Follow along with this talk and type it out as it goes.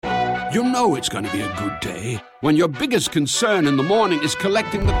You know it's going to be a good day when your biggest concern in the morning is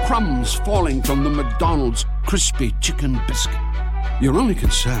collecting the crumbs falling from the McDonald's crispy chicken biscuit. Your only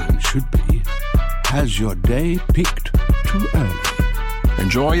concern should be, has your day peaked too early?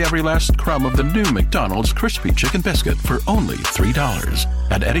 Enjoy every last crumb of the new McDonald's crispy chicken biscuit for only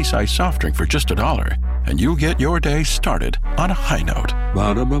 $3. Add any size soft drink for just $1, and you'll get your day started on a high note.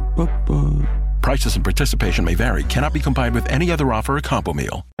 Ba-da-ba-ba-ba. Prices and participation may vary. Cannot be combined with any other offer or combo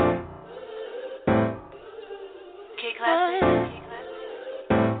meal.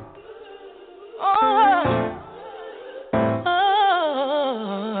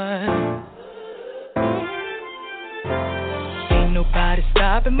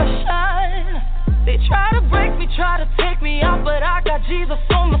 Stopping my shine. They try to break me, try to take me out, but I got Jesus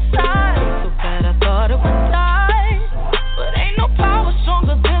on my side. So bad I thought I would die, but ain't no power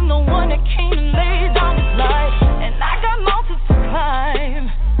stronger than the one that came and laid down his life. And I got mountains to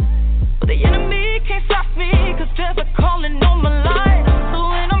climb, but the enemy can't stop me, 'cause there's a calling on my life. So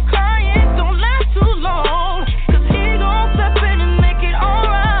when I'm crying, don't last too long, 'cause he gon' step in and make it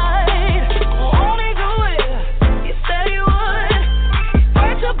alright. Won't he do it? He said he would.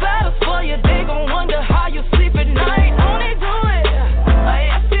 Your battles for you, they gon' wonder how you sleep at night. Won't he do it?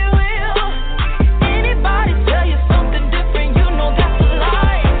 Yes, he will. Anybody tell you something different, you know that's a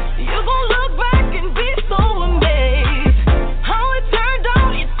lie. You gon' look back and be so amazed how it turned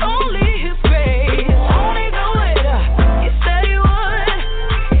out, it's only his grace. Won't he do it? He said he would.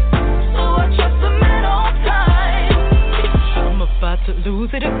 So I trust him at all times. I'm about to lose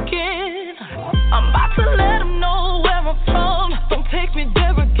it again. I'm about to let him know where I'm from. Don't take me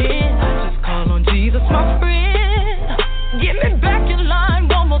there again. I just call on Jesus, my friend. Get me back in line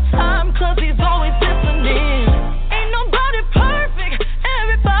one more time, 'cause he's always listening. Ain't nobody perfect,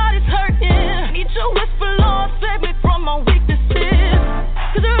 everybody's hurting. Need your whisper, Lord, save me from my weaknesses,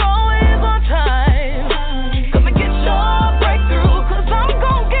 'cause you're always on time. Come and get your breakthrough, 'cause I'm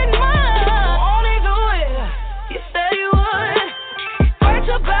gon' get mine. Won't he do it? He said he would. Fight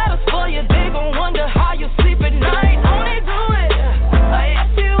your battles for you, they gon' wonder how you sleep at night. Won't he do it? Yes,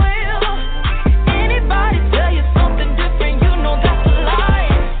 he will. Anybody tell you something different, you know that's a lie.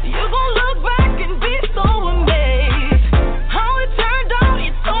 You gon' look back and be so amazed how it turned out,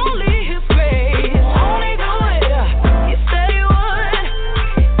 it's only his grace. Won't he do it? He said he would.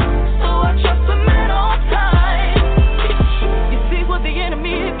 So I trust him at all times. You see what the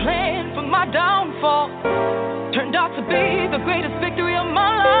enemy planned for my downfall turned out to be the greatest victory of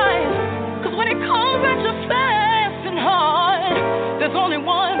my life. 'Cause when it comes at you fast and hard, there's only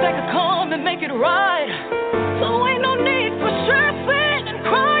one that can come and make it right. So ain't no need for stressing and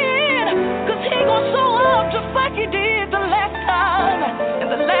crying, 'cause he gon' show up just like he did the last time.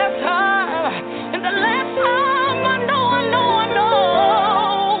 And the last time, and the last time, I know.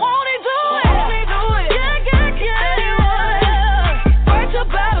 Won't he do it? Won't he do it? Yeah. He would. Fight your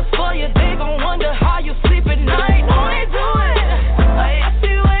battles for you, they gon' wonder how you sleep at night. Won't he do it? Yes,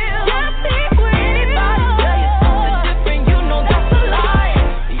 he will. Yes, he will. Anybody tell you something different, you know that's a lie.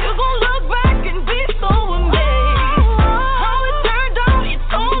 You gon' look back and be so amazed how it turned out,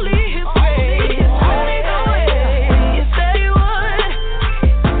 it's only his grace. Won't he do it? He said he would.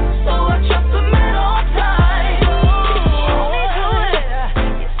 So I trust him at all times. Won't he do it?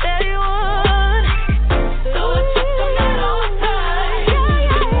 He said he would. So I trust him at all times.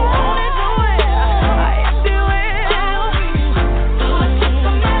 Won't he do it? Yes, he will. So I trust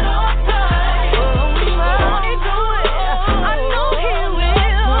him at all times. Won't he do it? I know he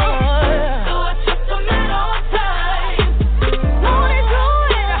will. So I trust him at all times. Won't he do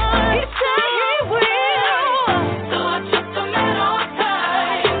it? He said he will. So I trust him at all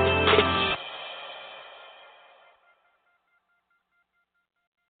times.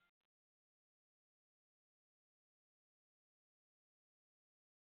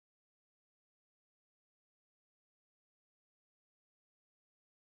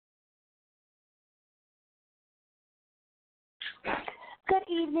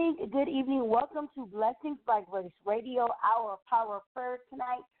 Good evening. Welcome to Blessings by Grace Radio, our Power of Prayer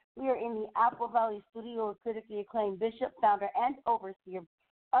tonight. We are in the Apple Valley studio with critically acclaimed Bishop, founder, and overseer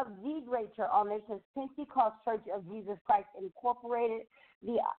of the Great Church, All Nations Pentecost Church of Jesus Christ Incorporated,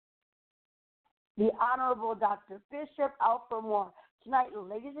 the Honorable Dr. Bishop Alfred Moore. Tonight,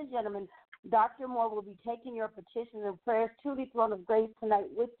 ladies and gentlemen, Dr. Moore will be taking your petitions and prayers to the throne of grace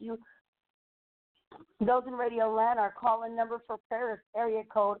tonight with you. Those in Radio Land, our call-in number for prayer is area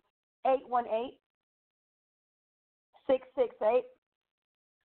code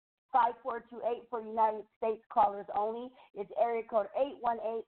 818-668-5428 for United States callers only. It's area code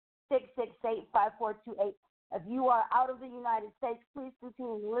 818-668-5428 If you are out of the United States, please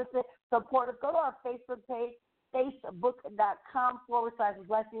continue to listen, support us. Go to our Facebook page,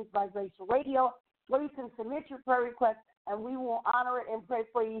 facebook.com/Blessings by Grace Radio, where you can submit your prayer request, and we will honor it and pray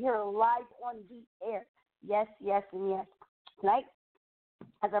for you here live on the air. Yes, yes, and yes. Tonight,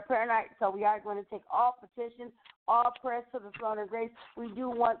 as our prayer night, so we are going to take all petitions, all prayers to the throne of grace. We do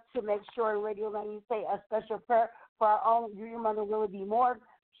want to make sure in Radio Land you say a special prayer for our own dear mother, Willie B. Moore.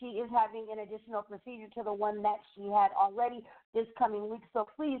 She is having an additional procedure to the one that she had already this coming week, so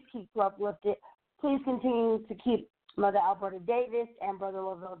please keep her uplifted. Please continue to keep Mother Alberta Davis and Brother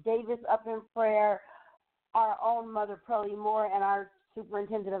Lavelle Davis up in prayer, our own Mother Pearlie Moore, and our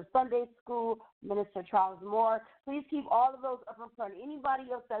Superintendent of Sunday School, Minister Charles Moore. Please keep all of those up in prayer. Anybody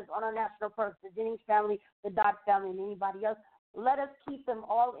else that's on our national prayers, the Jennings family, the Dodd family, and anybody else, let us keep them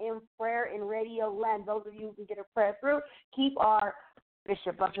all in prayer in Radio Land. Those of you who can get a prayer through, keep our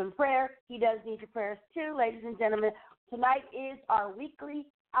Bishop up in prayer. He does need your prayers too, ladies and gentlemen. Tonight is our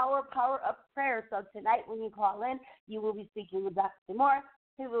weekly Hour Power Up Prayer. So tonight when you call in, you will be speaking with Dr. Moore.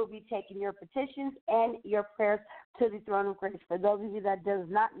 He will be taking your petitions and your prayers to the throne of grace. For those of you that does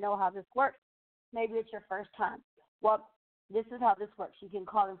not know how this works, maybe it's your first time. Well, this is how this works. You can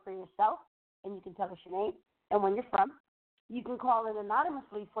call in for yourself, and you can tell us your name and where you're from. You can call in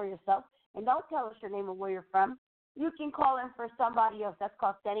anonymously for yourself, and don't tell us your name and where you're from. You can call in for somebody else. That's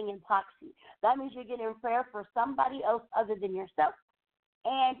called standing in proxy. That means you're getting prayer for somebody else other than yourself.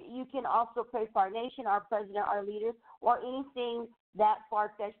 And you can also pray for our nation, our president, our leaders, or anything that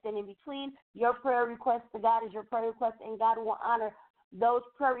far-fetched and in between. Your prayer request to God is your prayer request, and God will honor those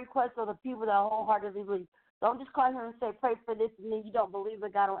prayer requests of the people that wholeheartedly believe. Don't just call him and say, pray for this, and then you don't believe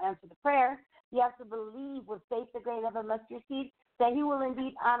that God will answer the prayer. You have to believe with faith the grain of a mustard seed that he will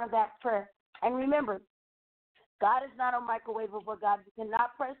indeed honor that prayer. And remember, God is not a microwavable God. You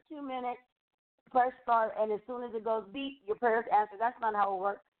cannot press 2 minutes, press start, and as soon as it goes beep, your prayer is answered. That's not how it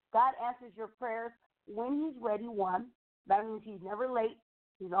works. God answers your prayers when he's ready, one. That means he's never late.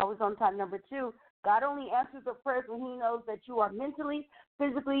 He's always on time. Number two, God only answers the prayers when he knows that you are mentally,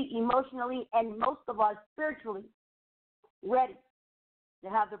 physically, emotionally, and most of all, spiritually ready to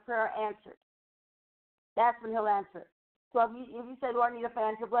have the prayer answered. That's when he'll answer. So if you say, Lord, I need a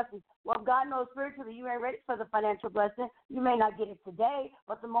financial blessing, well, if God knows spiritually you ain't ready for the financial blessing, you may not get it today,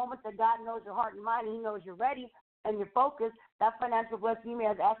 but the moment that God knows your heart and mind and he knows you're ready and you're focused, that financial blessing you may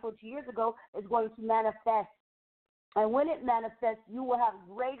have asked for 2 years ago is going to manifest. And when it manifests, you will have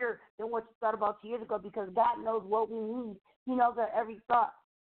greater than what you thought about 2 years ago because God knows what we need. He knows our every thought.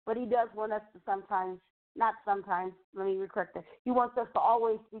 But he does want us to not sometimes, let me correct that. He wants us to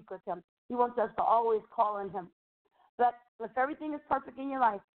always speak with him. He wants us to always call on him. But if everything is perfect in your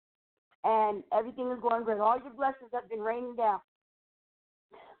life and everything is going great, all your blessings have been raining down,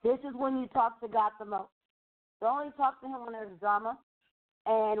 this is when you talk to God the most. Don't only talk to him when there's drama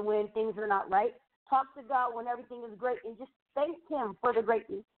and when things are not right. Talk to God when everything is great and just thank him for the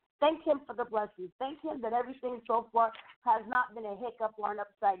greatness. Thank him for the blessings. Thank him that everything so far has not been a hiccup or an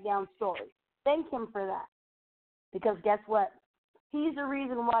upside-down story. Thank him for that. Because guess what? He's the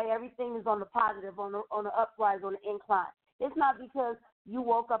reason why everything is on the positive, on the uprise, on the incline. It's not because you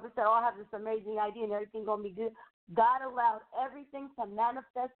woke up and said, oh, I have this amazing idea and everything's going to be good. God allowed everything to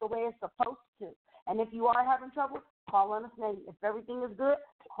manifest the way it's supposed to. And if you are having trouble, call on his name. If everything is good,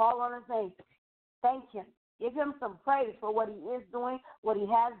 call on his name. Thank him. Give him some praise for what he is doing, what he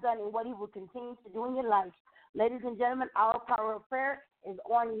has done, and what he will continue to do in your life. Ladies and gentlemen, our power of prayer is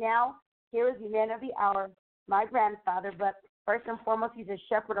on now. Here is the man of the hour, my grandfather, but first and foremost, he's a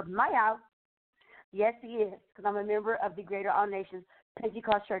shepherd of my house. Yes, he is, because I'm a member of the Greater All Nations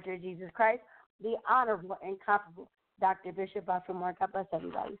Pentecost Church of Jesus Christ, the honorable and incomparable Dr. Bishop Alfred Moore. God bless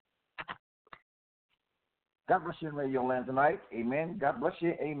everybody. God bless you in Radio Land tonight. Amen. God bless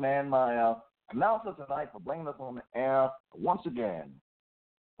you. Amen. My announcer tonight for bringing us on the air once again.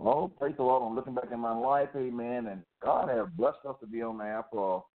 Oh, praise the Lord. I'm looking back in my life. Amen. And God has blessed us to be on the air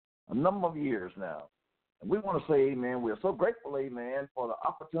for a number of years now. And we want to say, amen, we're so grateful, amen, for the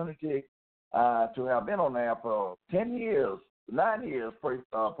opportunity to have been on there for 9 years, praise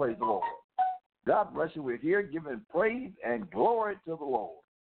the Lord. God bless you. We're here giving praise and glory to the Lord.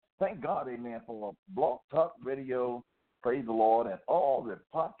 Thank God, amen, for Blog Talk Radio, praise the Lord, and all the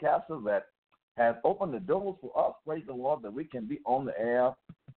podcasters that have opened the doors for us, praise the Lord, that we can be on the air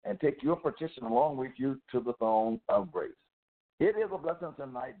and take your petition along with you to the throne of grace. It is a blessing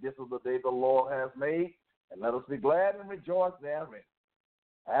tonight. This is the day the Lord has made. And let us be glad and rejoice therein.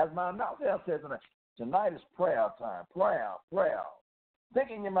 As my announcer says tonight is prayer time. Prayer. Think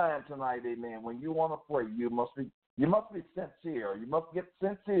in your mind tonight, amen. When you want to pray, you must be sincere. You must get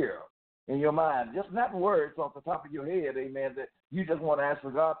sincere in your mind. Just not words off the top of your head, amen, that you just want to ask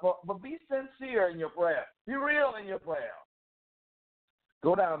for God for, but be sincere in your prayer. Be real in your prayer.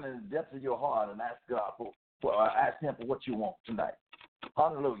 Go down in the depths of your heart and ask God ask Him for what you want tonight.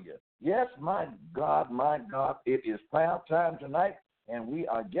 Hallelujah. Yes, my God, it is prayer time tonight, and we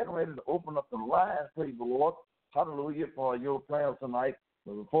are getting ready to open up the lines, praise the Lord. Hallelujah, for your prayers tonight.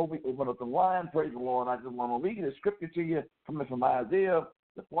 But before we open up the line, praise the Lord, I just want to read the scripture to you coming from Isaiah,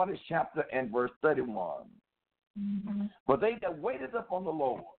 the 40th chapter and verse 31. Mm-hmm. But they that waited upon the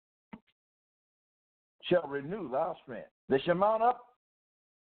Lord shall renew their strength. They shall mount up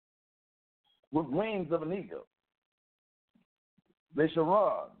with wings of an eagle. They shall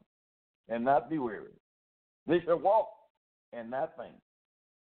run and not be weary. They shall walk and not faint.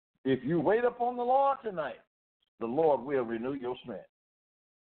 If you wait upon the Lord tonight, the Lord will renew your strength.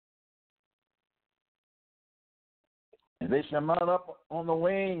 And they shall mount up on the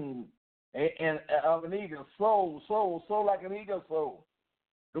wing of an eagle, soar like an eagle soar.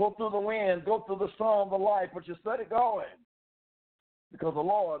 Go through the wind, go through the storm of life, but you steady going, because the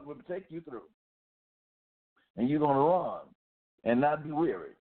Lord will take you through. And you're going to run and not be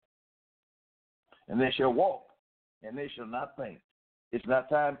weary. And they shall walk, and they shall not faint. It's not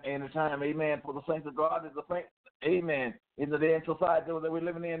time, any time, amen, for the saints of God is a faint, amen, in the day and society that we're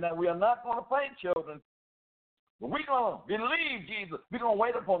living in now. We are not going to faint, children. But we're going to believe Jesus. We're going to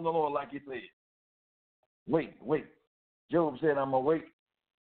wait upon the Lord like He said. Wait. Job said, I'm going to wait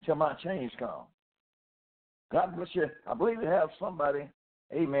till my change comes. God bless you. I believe we have somebody,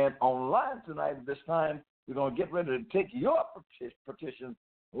 amen, online tonight at this time. We're going to get ready to take your petition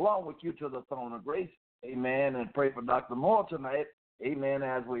along with you to the throne of grace, amen, and pray for Dr. Moore tonight, amen,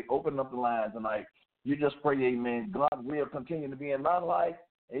 as we open up the line tonight. You just pray, amen, God will continue to be in my life,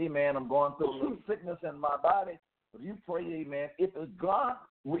 amen. I'm going through a little sickness in my body, but you pray, amen, if it's God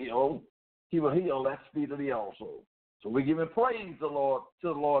will, He will heal that speedily also. So we give Him praise to the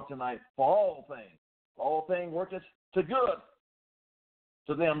Lord tonight for all things. All things work to good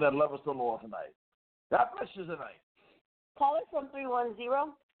to them that love us the Lord tonight. God bless you tonight. Caller from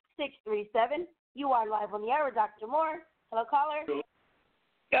 310-637. You are live on the air with Dr. Moore. Hello, caller.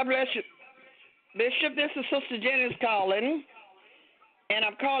 God bless you. Bishop, this is Sister Jennings calling, and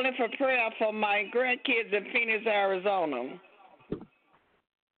I'm calling for prayer for my grandkids in Phoenix, Arizona.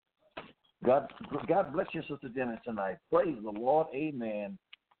 God bless you, Sister Jennings, tonight. Praise the Lord. Amen.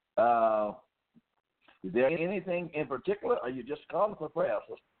 Is there anything in particular, or are you just calling for prayer,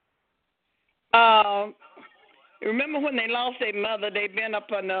 sister? Remember when they lost their mother, they've been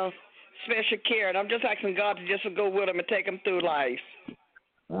up on special care, and I'm just asking God to just go with them and take them through life.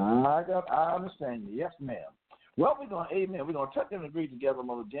 My God, I understand you. Yes, ma'am. Well, we're going to touch and agree together,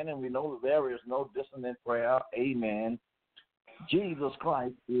 Mother Jenny, and we know that there is no dissonant prayer. Amen. Jesus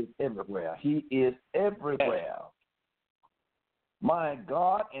Christ is everywhere. He is everywhere. My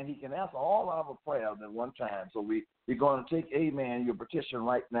God, and He can answer all our prayers at one time. So we're going to take, amen, your petition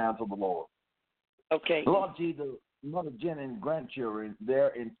right now to the Lord. Okay. Lord Jesus, Mother Jenny and grandchildren, they're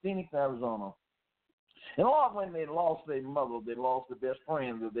in Phoenix, Arizona. And Lord, when they lost their mother, they lost the best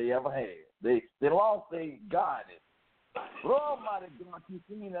friend that they ever had. They lost their guidance. But Almighty God, you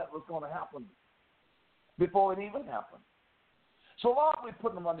seen that was going to happen before it even happened. So, Lord, we're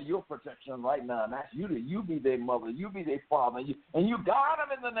putting them under your protection right now, and ask you to be their mother, you be their father, and you guide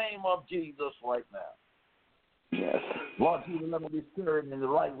them in the name of Jesus right now. Yes. Lord Jesus, let them be stirred in the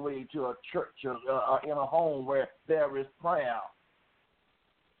right way to a church or in a home where there is prayer.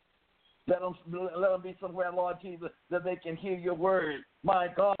 Let them be somewhere, Lord Jesus, that they can hear your word. My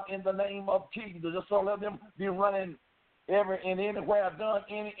God, in the name of Jesus, just so let them be running anywhere, done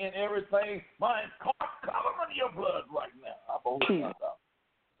any and everything. My God, cover them in your blood right now.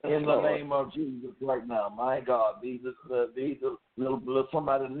 In the name of Jesus right now. My God, these are little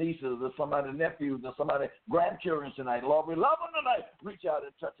somebody's nieces, or somebody's nephews, or somebody's grandchildren tonight. Lord, we love them tonight. Reach out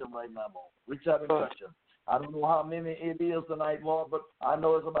and touch them right now, Lord. Reach out and touch them. I don't know how many it is tonight, Lord, but I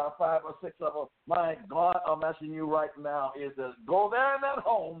know it's about 5 or 6 of them. My God, I'm asking you right now is to go there in that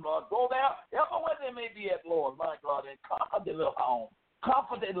home, Lord. Go there, where they may be at, Lord, my God, and comfort their little home.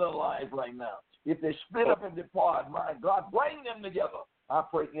 Comfort their little lives right now. If they split up and depart, my God, bring them together. I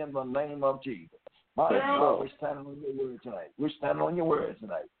pray in the name of Jesus. My God, we're standing on your word tonight. We're standing on your word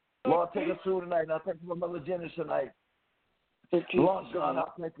tonight. Lord, take us through tonight. And I thank you for Mother Jenny tonight. Lord God, I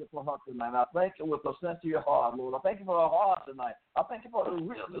thank you for her tonight. I thank you with a sincere heart, Lord. I thank you for her heart tonight. I thank you for the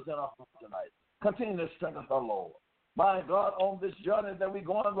realness in her heart tonight. Continue to strengthen her, Lord. My God, on this journey that we're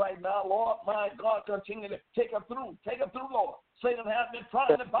going right now, Lord, my God, continue to take her through, Lord. Satan has been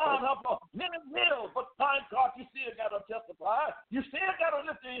trying to bind her for many years, but my God, you still got to testify. You still got to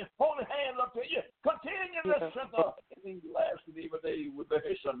lift your holy hands up to you. Continue to strengthen her in these last and evil days with the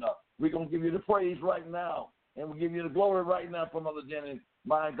Hisham. We're going to give you the praise right now, and we give you the glory right now for Mother Jenny,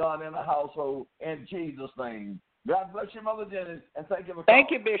 my God, in the household, in Jesus' name. God bless you, Mother Jenny, and thank you for calling.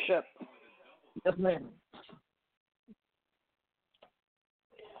 Thank you, Bishop. Yes, ma'am.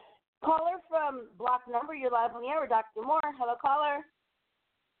 Caller from block number, you're live on the air with Dr. Moore. Hello, caller.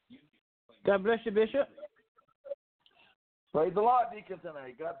 God bless you, Bishop. Praise the Lord, Deacon,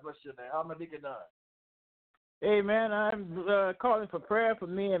 tonight. God bless you. How my Deacon done? Amen. I'm calling for prayer for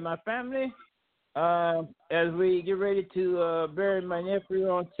me and my family as we get ready to bury my nephew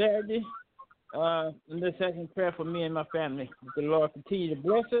on Saturday. And the second prayer for me and my family. The Lord continue to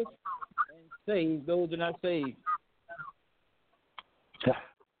bless us and save those that are not saved.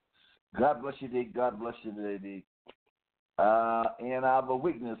 God bless you, Dick. God bless you today, Dick. In our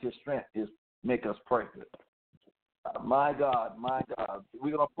weakness, His strength is make us perfect. My God,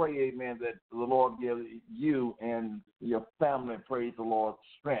 we're going to pray, amen, that the Lord give you and your family, praise the Lord,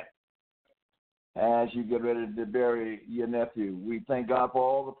 strength as you get ready to bury your nephew. We thank God for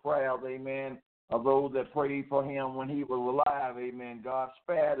all the prayers, amen, of those that prayed for him when he was alive, amen. God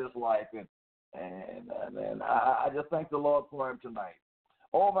spared his life, and I just thank the Lord for him tonight.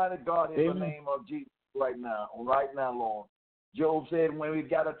 Almighty God, in the name of Jesus right now, Lord. Job said when we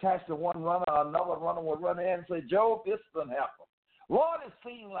got attached to one runner, another runner will run in and say, Job, this doesn't happen. Lord, it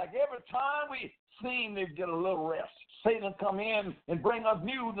seems like every time we seem to get a little rest, Satan come in and bring us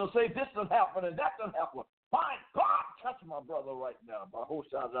news and say, this doesn't happen and that doesn't happen. My God, touch my brother right now.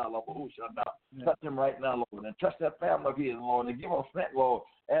 Touch him right now, Lord, and touch that family of his, Lord, and give them strength, Lord,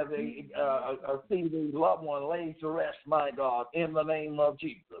 as they see their loved one laid to rest, my God, in the name of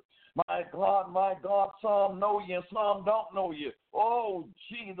Jesus. My God, some know you and some don't know you. Oh,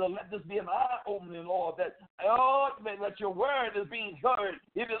 Jesus, let this be an eye-opening, Lord, that, that your word is being heard.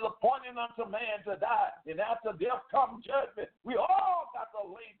 It is appointed unto man to die, and after death comes judgment. We all got to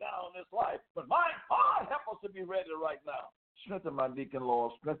lay down this life. But my God, help us to be ready right now. Strengthen my deacon,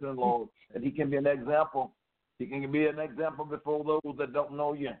 Lord. Strengthen, Lord, that he can be an example. He can be an example before those that don't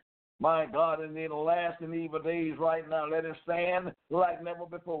know you. My God, in the last and evil days right now, let him stand like never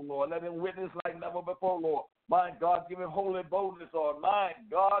before, Lord. Let him witness like never before, Lord. My God, give him holy boldness, Lord. My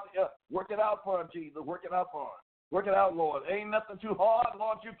God, work it out for him, Jesus. Work it out for him. Work it out, Lord. Ain't nothing too hard,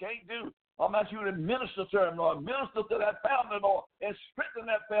 Lord, you can't do. I'm asking you to minister to him, Lord. Minister to that family, Lord, and strengthen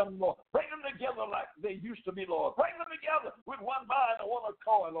that family, Lord. Bring them together like they used to be, Lord. Bring them together with one mind and one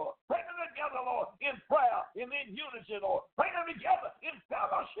accord, Lord. Bring them together, Lord, in prayer and in unity, Lord. Bring them together in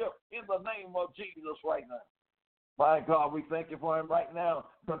fellowship in the name of Jesus right now. My God, we thank you for him right now.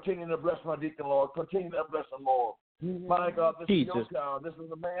 Continue to bless my deacon, Lord. Continue to bless him, Lord. My God, this is your child. This is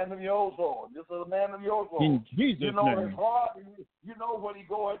the man of yours, Lord. This is the man of yours, Lord. In Jesus' you know name. His heart. You know what he's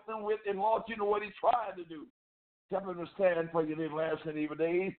going through with, and Lord, you know what he's trying to do. Help him to stand for you in the last and evil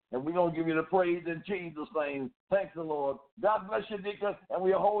days, and we're going to give you the praise in Jesus' name. Thanks the Lord. God bless you, deacon, and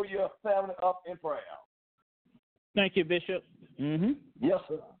we'll hold your family up in prayer. Thank you, Bishop. Yes,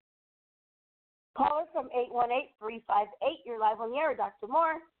 sir. Caller from 818-358. You're live on the air, Dr.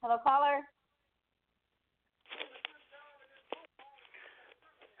 Moore. Hello, caller.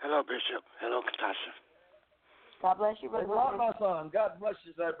 Hello, Bishop. Hello, Katasha. God bless you, Brother Lord, Vernon. my son. God bless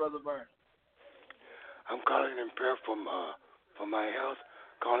you, sir, Brother Vernon. I'm calling in prayer for my health.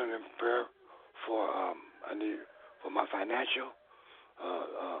 Calling in prayer for my financial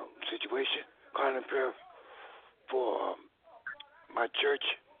situation. Calling in prayer for my church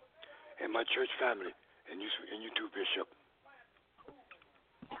and my church family, and you too, Bishop.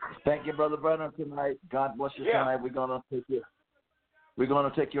 Thank you, Brother Vernon, tonight. God bless you tonight. We're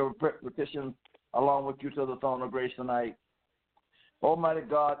gonna take your petition along with you to the throne of grace tonight. Almighty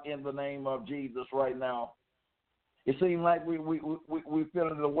God, in the name of Jesus, right now, it seems like we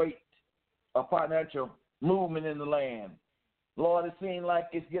feeling the weight of financial movement in the land. Lord, it seems like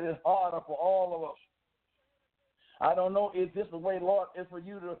it's getting harder for all of us. I don't know if this is the way, Lord, is for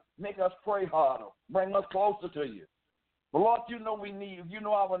you to make us pray harder, bring us closer to you. But, Lord, you know we need, you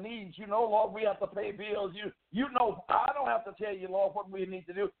know our needs. You know, Lord, we have to pay bills. You know, I don't have to tell you, Lord, what we need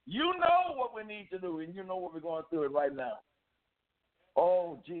to do. You know what we need to do, and you know what we're going through it right now.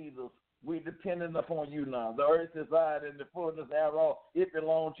 Oh, Jesus, we're dependent upon you now. The earth is thine and the fullness thereof. It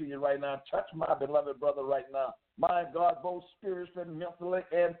belongs to you right now. Touch my beloved brother right now. My God, both spiritually, mentally,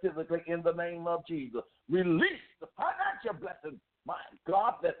 and physically, in the name of Jesus. Release the financial blessing, my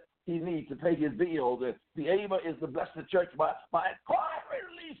God, that he needs to pay his bills. And the aim is to bless the church by God,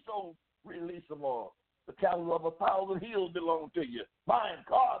 release them all. The cattle of 1,000 hills belong to you. My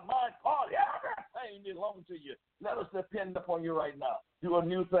God, everything belongs to you. Let us depend upon you right now. Do a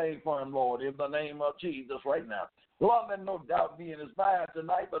new thing for him, Lord, in the name of Jesus right now. Lord, let no doubt be in his mind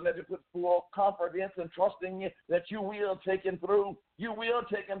tonight, but let him put full confidence and trust in you that you will take him through. You will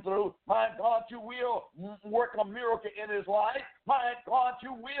take him through. My God, you will work a miracle in his life. My God,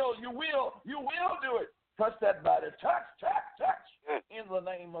 you will do it. Touch that body. Touch in the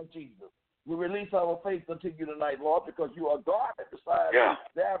name of Jesus. We release our faith unto you tonight, Lord, because you are God and beside you.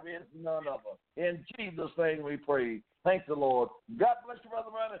 There is none other. In Jesus' name we pray. Thank the Lord. God bless you, Brother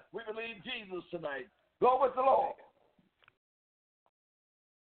Brandon. We believe Jesus tonight. Go with the Lord.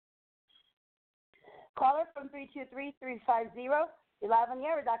 Caller from 323-350. You're live on the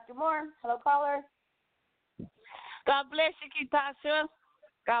air with Dr. Moore. Hello, caller. God bless you, Ketasha.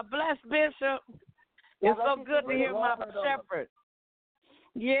 God bless Bishop. It's so good to hear my shepherd.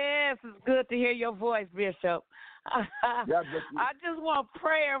 Yes, it's good to hear your voice, Bishop. I just want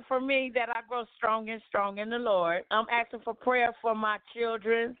prayer for me that I grow strong and strong in the Lord. I'm asking for prayer for my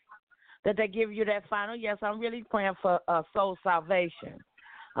children, that they give you that final. Yes, I'm really praying for soul salvation.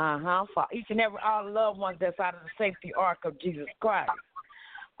 For each and every all loved ones that's out of the safety ark of Jesus Christ.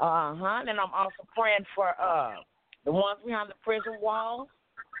 And I'm also praying for the ones behind the prison walls,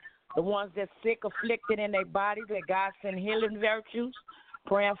 the ones that's sick, afflicted in their bodies, that God send healing virtues.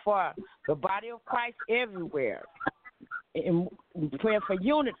 Praying for the body of Christ everywhere. And praying for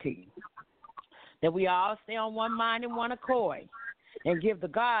unity, that we all stay on one mind and one accord and give the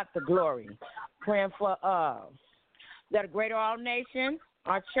God the glory. Praying for that a greater all nation,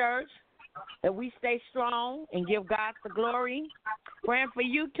 our church, that we stay strong and give God the glory. Praying for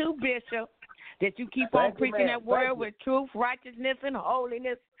you too, Bishop, that you keep on preaching that word with truth, righteousness, and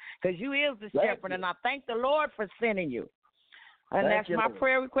holiness, because you is the shepherd, and I thank the Lord for sending you. And that's my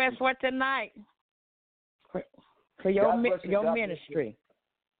prayer request for tonight, for your ministry.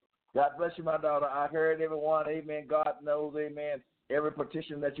 God bless you, my daughter. I heard everyone. Amen. God knows, amen, every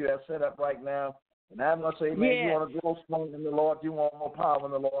petition that you have set up right now. And I'm going to say, amen, you want to grow strong in the Lord. You want more power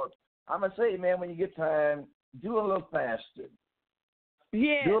in the Lord. I'm going to say, amen, when you get time, do a little fasting.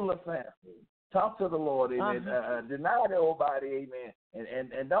 Yeah. Do a little fasting. Talk to the Lord, amen. Deny the old body, amen.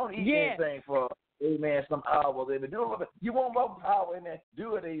 And don't eat anything for, amen, some hours, amen. Do a little bit. You want more power, amen.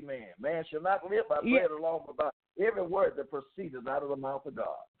 Do it, amen. Man shall not live by bread alone, but by every word that proceeds out of the mouth of God.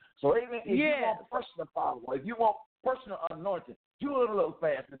 So, amen, if you want personal power, if you want personal anointing, do a little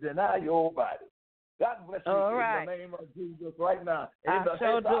fast and deny your old body. God bless you in the name of Jesus right now. In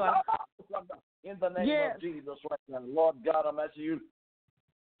the name of Jesus right now. Lord God, I'm asking you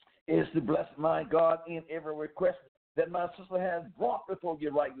is to bless my God in every request that my sister has brought before you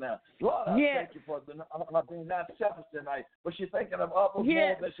right now. Lord, I thank you for being not selfish tonight, but she's thinking of others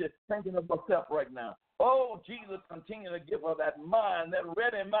more than she's thinking of herself right now. Oh, Jesus, continue to give her that mind, that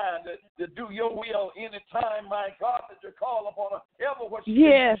ready mind to do your will anytime, my God, that you call upon her, ever what she's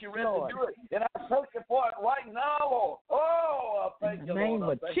ready to do it. And I thank you for it right now, Lord. Oh, I thank you, Lord. In the name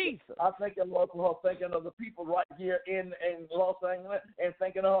of Jesus. I thank you, Lord, for her thinking of the people right here in Los Angeles and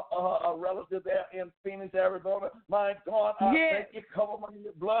thinking of her relative there in Phoenix, Arizona. My God, I thank you. Cover them in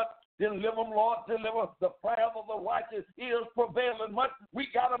your blood. Deliver them, Lord. Deliver. The prayer of the righteous is prevailing much. We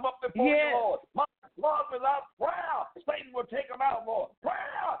got them up before you, Lord. My Lord, without prayer, Satan will take them out, Lord.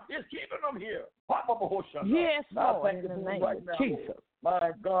 Prayer is keeping them here. Yes, Lord, in the name right of now, Jesus. Lord.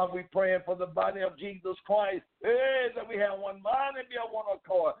 My God, we praying for the body of Jesus Christ. That we have one mind and be on one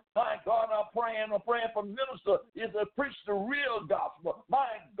accord. My God, I'm praying for minister is to preach the real gospel. My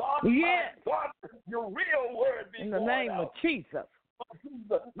God, your real word be in the name of Jesus.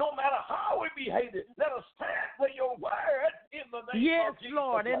 No matter how we be hated, let us stand for your word in the name of Jesus. Yes,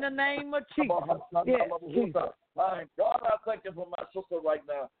 Lord, in the name of Jesus. Yes, Jesus. My God, I thank you for my sister right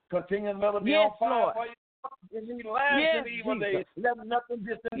now. Continue to let her be on fire for you. In these last and evil days, let nothing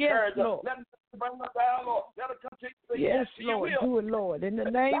disencourage her. Let nothing bring her down, Lord. Let her continue to yes, Lord, do it, Lord, in the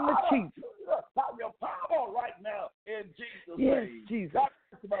name of Jesus. By your power right now, in Jesus' name. Jesus.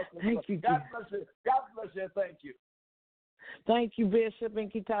 Thank you, God bless you. God bless you. Thank you. Thank you, Bishop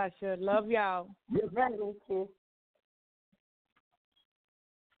and Ketasha. Love y'all. Yes, ma'am. Thank you.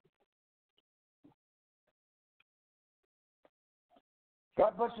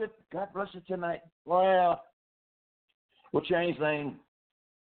 God bless you. God bless you tonight. Well, we'll change things.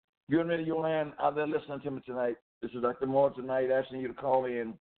 You're in your land out there listening to me tonight. This is Dr. Moore tonight asking you to call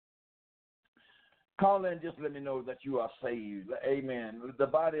in. Call in, just let me know that you are saved. Amen. The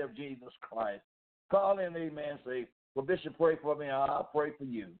body of Jesus Christ. Call in, amen. Say, well, Bishop, pray for me. I'll pray for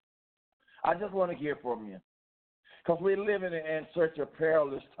you. I just want to hear from you. Because we're living in such a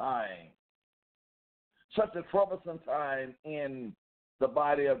perilous time, such a troublesome time in the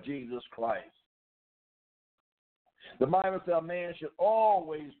body of Jesus Christ. The Bible says a man should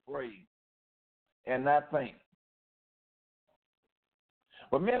always pray and not faint.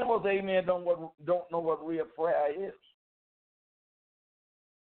 But many of us, amen, don't know what real prayer is.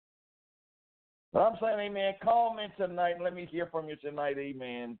 But I'm saying, amen, call me tonight and let me hear from you tonight,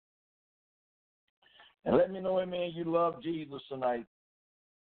 amen. And let me know, amen, you love Jesus tonight.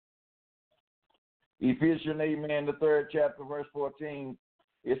 Ephesians, amen, the 3rd chapter, verse 14,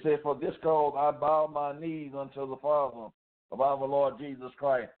 it says, for this cause I bow my knees unto the Father of our Lord Jesus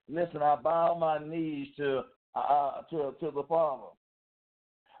Christ. Listen, I bow my knees to the Father,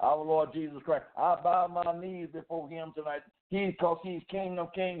 our Lord Jesus Christ. I bow my knees before him tonight. Because he's King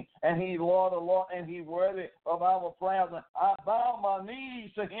of kings and he's Lord of lords and he's worthy of our prayers. I bow my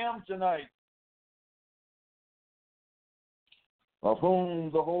knees to him tonight, of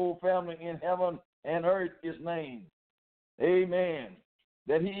whom the whole family in heaven and earth is named. Amen.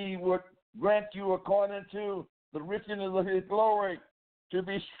 That he would grant you according to the riches of his glory to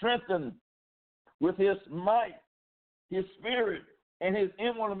be strengthened with his might, his spirit, and his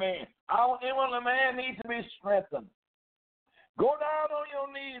inward man. Our inward man needs to be strengthened. Go down on your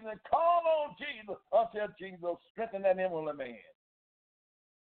knees and call on Jesus until Jesus strengthen that inward man.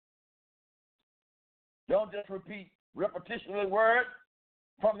 Don't just repeat repetitionally words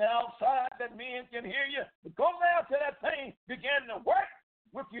from the outside that men can hear you. But go down to that thing, begin to work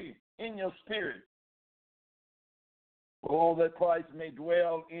with you in your spirit. Oh, that Christ may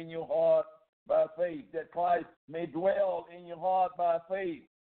dwell in your heart by faith. That Christ may dwell in your heart by faith.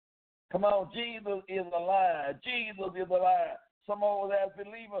 Come on, Jesus is alive. Jesus is alive. Some of us as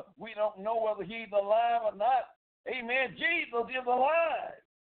believers, we don't know whether he's alive or not. Amen. Jesus is alive.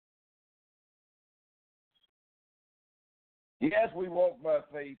 Yes, we walk by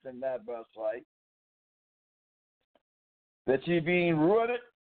faith and not by sight. That you being rooted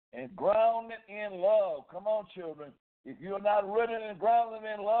and grounded in love. Come on, children. If you're not rooted and grounded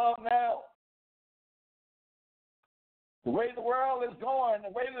in love now, the way the world is going, the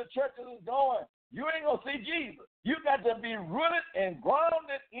way the churches is going, you ain't going to see Jesus. You got to be rooted and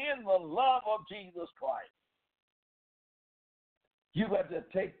grounded in the love of Jesus Christ. You got to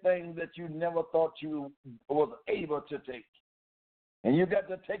take things that you never thought you was able to take. And you got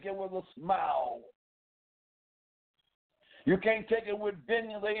to take it with a smile. You can't take it with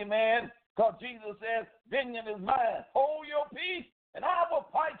vengeance, amen, because Jesus says, vengeance is mine. Hold your peace, and I will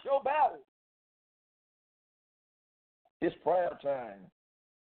fight your battle. It's prayer time.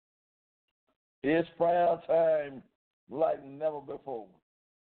 It's prayer time like never before.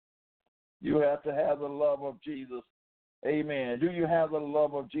 You have to have the love of Jesus. Amen. Do you have the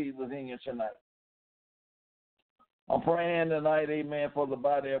love of Jesus in you tonight? I'm praying tonight, amen, for the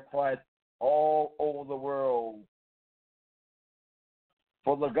body of Christ all over the world.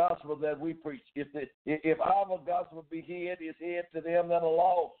 For the gospel that we preach. If our gospel be hid, it's hid to them that are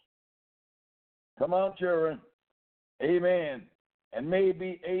lost. Come on, children. Amen. And may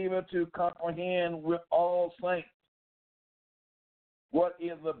be able to comprehend with all saints what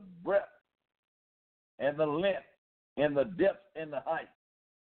is the breadth and the length and the depth and the height.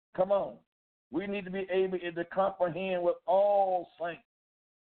 Come on. We need to be able to comprehend with all saints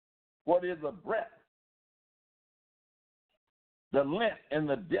what is the breadth, the length and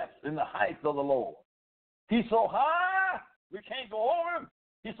the depth and the height of the Lord. He's so high, we can't go over him.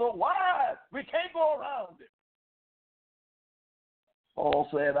 He's so wide, we can't go around him. Paul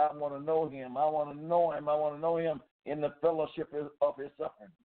said, I want to know him. I want to know him. I want to know him in the fellowship of his suffering.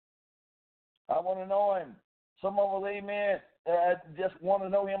 I want to know him. Some of us, amen, just want to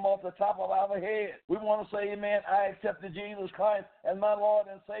know him off the top of our head. We want to say, amen, I accepted Jesus Christ as my Lord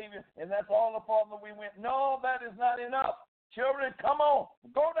and Savior, and that's all the farther we went. No, that is not enough. Children, come on.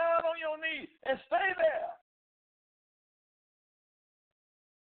 Go down on your knees and stay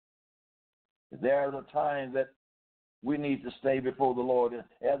there. There's a time that we need to stay before the Lord.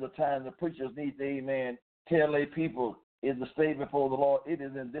 There's a time the preachers need to, amen, tell their people is to stay before the Lord. It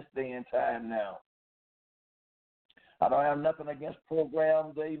is in this day and time now. I don't have nothing against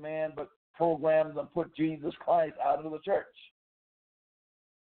programs, amen, but programs that put Jesus Christ out of the church.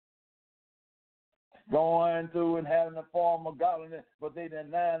 Going through and having a form of godliness, but they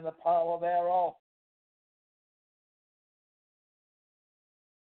deny the power thereof.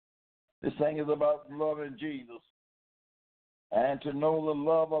 This thing is about loving Jesus and to know the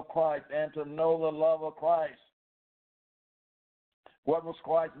love of Christ and to know the love of Christ. What was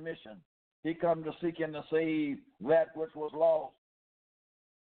Christ's mission? He come to seek and to save that which was lost.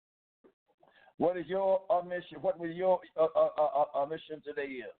 What is your mission? What will your mission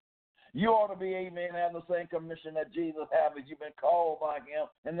today is? You ought to be, amen, having the same commission that Jesus had as you've been called by him,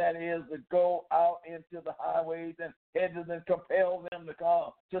 and that is to go out into the highways and hedges and compel them to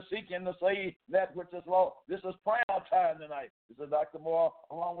come, to seek and to save that which is lost. This is prayer time tonight. This is Dr. Moore,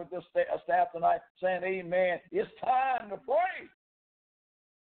 along with this staff tonight, saying, amen, it's time to pray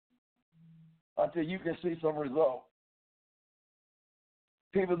until you can see some results.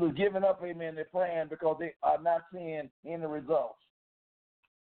 People who are giving up, amen, they're praying because they are not seeing any results.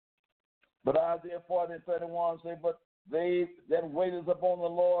 But Isaiah 40:31 say, but they that waiteth upon the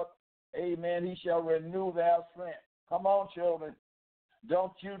Lord, amen, he shall renew their strength. Come on, children.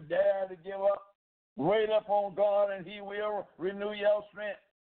 Don't you dare to give up. Wait upon God, and he will renew your strength.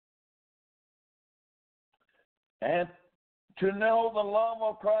 And to know the love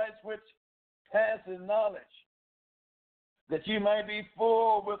of Christ which passes knowledge, that you may be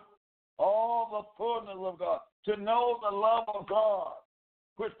full with all the fullness of God. To know the love of God,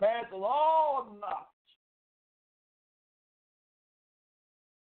 which passes all knowledge.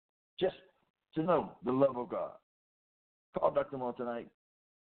 Just to know the love of God. Call Dr. Moore tonight.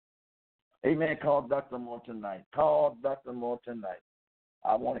 Amen. Call Dr. Moore tonight. Call Dr. Moore tonight.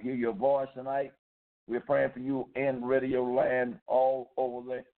 I want to hear your voice tonight. We're praying for you in radio land all over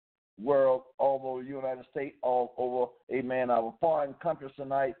the world, all over the United States, all over, amen, our foreign countries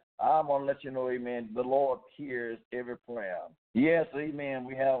tonight. I'm going to let you know, amen, the Lord hears every prayer. Yes, amen,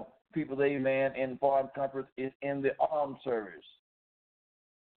 we have people, amen, in foreign countries is in the armed service.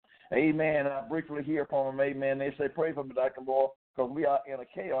 Amen. I briefly hear from them, amen. They say, pray for me, Dr. Moore, because we are in a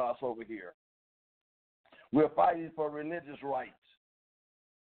chaos over here. We're fighting for religious rights,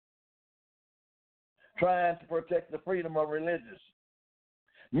 trying to protect the freedom of religious.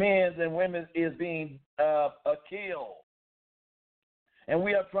 Men and women is being killed. And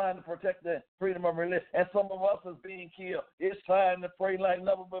we are trying to protect the freedom of religion. And some of us is being killed. It's time to pray like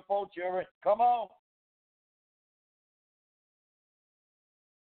never before, children. Come on.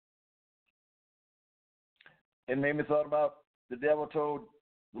 It made me thought about the devil told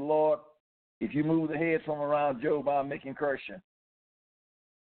the Lord, if you move the head from around Job, I'll make him curse you.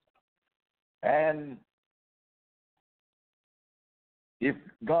 And if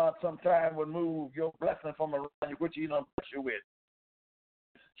God sometime would move your blessing from around you, which he don't bless you with,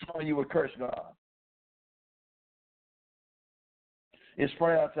 some of you would curse God. It's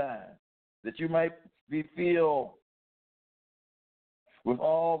prayer time that you might be filled with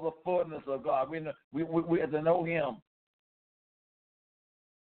all the fullness of God. We have to know him.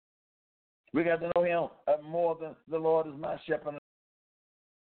 We got to know him more than the Lord is my shepherd.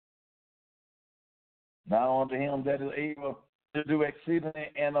 Now unto him that is able to do exceedingly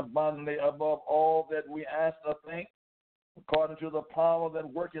and abundantly above all that we ask or think, according to the power that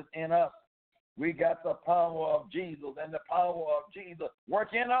worketh in us. We got the power of Jesus, and the power of Jesus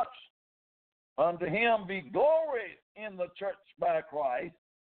work in us. Unto him be glory in the church by Christ,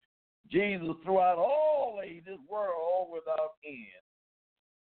 Jesus throughout all ages, world without end.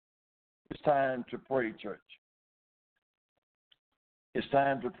 It's time to pray, church. It's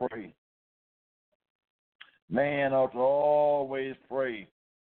time to pray. Man ought to always pray.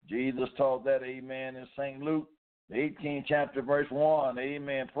 Jesus taught that, amen, in St. Luke, the 18th chapter, verse 1.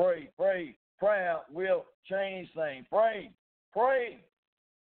 Amen. Pray, pray. Prayer will change things. Pray, pray,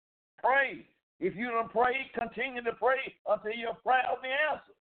 pray. If you don't pray, continue to pray until your prayer will be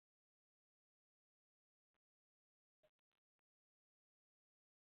answered.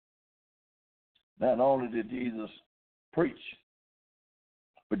 Not only did Jesus preach,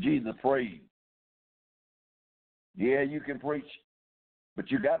 but Jesus prayed. Yeah, you can preach,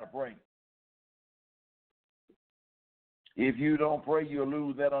 but you got to pray. If you don't pray, you'll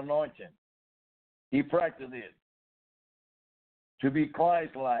lose that anointing. He practiced it. To be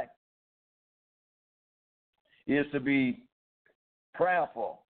Christ-like is to be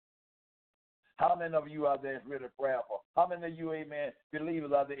prayerful. How many of you out there is really prayerful? How many of you, amen,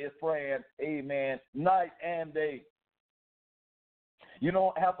 believers out there is praying, amen, night and day? You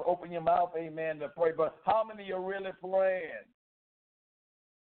don't have to open your mouth, amen, to pray, but how many are really praying?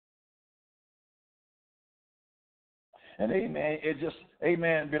 And amen, it just,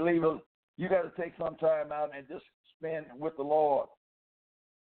 amen, believers, you got to take some time out and just spend with the Lord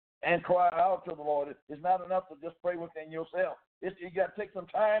and cry out to the Lord. It's not enough to just pray within yourself. You got to take some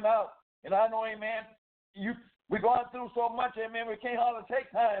time out. And I know, amen, we're going through so much, amen, we can't hardly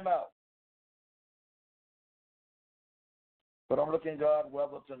take time out. But I'm looking at God's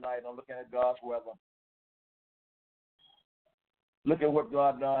weather tonight. I'm looking at God's weather. Look at what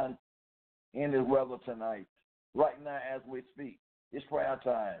God done in his weather tonight. Right now as we speak. It's prayer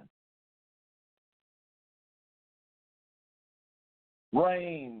time.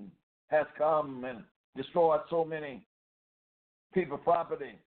 Rain has come and destroyed so many people's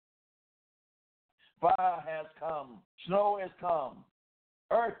property. Fire has come. Snow has come.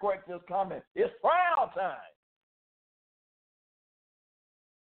 Earthquakes is coming. It's trial time.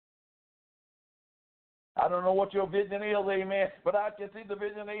 I don't know what your vision is, amen, but I can see the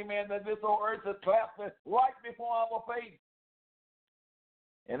vision, amen, that this whole earth is collapsing right before our face.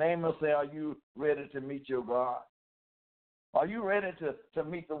 And Amos said, are you ready to meet your God? Are you ready to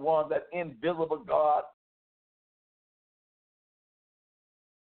meet the one, that invisible God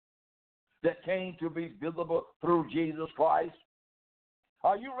that came to be visible through Jesus Christ?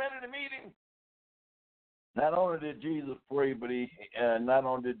 Are you ready to meet him? Not only did Jesus pray, but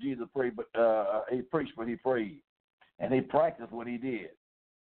he preached, but he prayed, and he practiced what he did.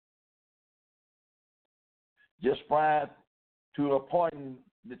 Just prior to appointing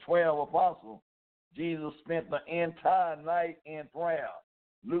the 12 apostles, Jesus spent the entire night in prayer.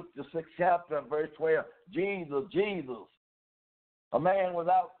 Luke the 6th chapter, verse 12. Jesus, a man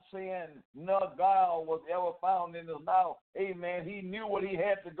without sin, no guile was ever found in his mouth. Amen. He knew what he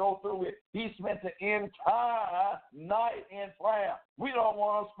had to go through it. He spent the entire night in prayer. We don't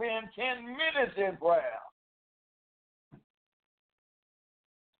want to spend 10 minutes in prayer.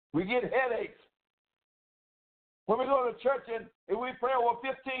 We get headaches. When we go to church and we pray for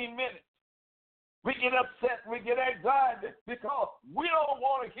 15 minutes, we get upset, we get anxiety because we don't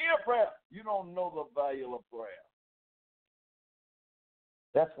want to hear prayer. You don't know the value of prayer.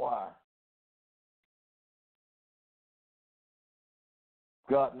 That's why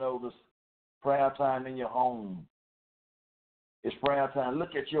God knows it's prayer time in your home. It's prayer time.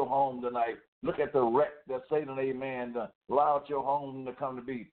 Look at your home tonight. Look at the wreck that Satan, amen, allowed your home to come to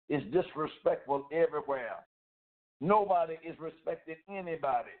be. It's disrespectful everywhere. Nobody is respecting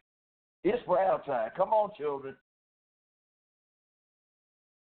anybody. It's prayer time. Come on, children.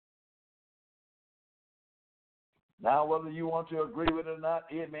 Now, whether you want to agree with it or not,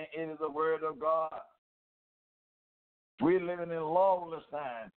 amen, it is the word of God. We're living in lawless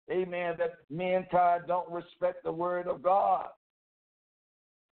time. Amen, that mankind don't respect the word of God.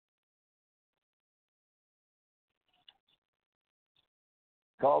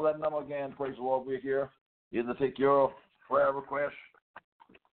 Call that number again, praise the Lord, we're here. Either take your prayer request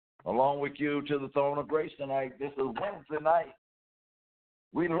along with you to the throne of grace tonight. This is Wednesday night.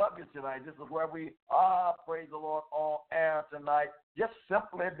 We love you tonight. This is where we are, praise the Lord, on air tonight, just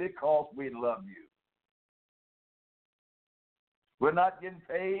simply because we love you. We're not getting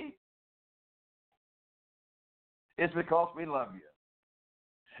paid. It's because we love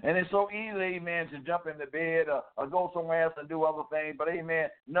you. And it's so easy, amen, to jump in the bed or go somewhere else and do other things. But, amen,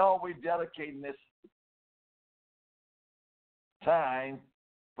 no, we're dedicating this time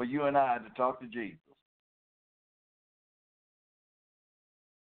for you and I to talk to Jesus.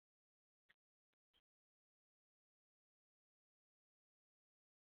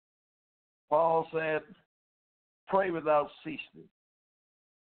 Paul said, pray without ceasing.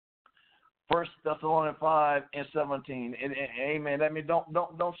 1 Thessalonians 5:17. And amen. That means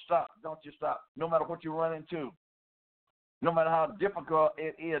don't stop. Don't you stop. No matter what you run into, no matter how difficult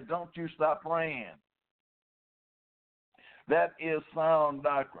it is, don't you stop praying. That is sound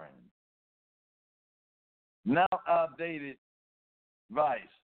doctrine. Now outdated advice.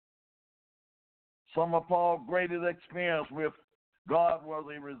 Some of Paul's greatest experience with God was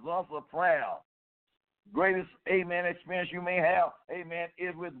a result of prayer. Greatest, amen, experience you may have, amen,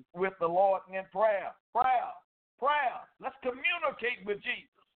 is with the Lord in prayer. Prayer. Let's communicate with Jesus.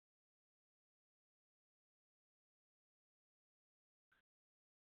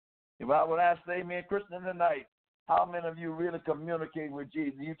 If I would ask, amen, Christian tonight, how many of you really communicate with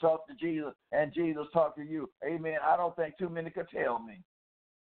Jesus? You talk to Jesus and Jesus talk to you. Amen. I don't think too many could tell me.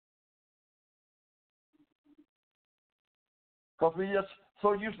 Because we just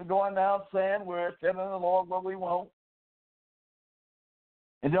so used to going down saying words, telling the Lord what we want.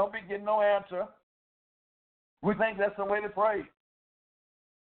 And don't be getting no answer. We think that's the way to pray.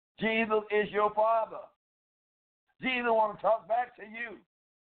 Jesus is your Father. Jesus wants to talk back to you.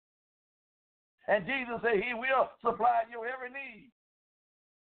 And Jesus said he will supply your every need.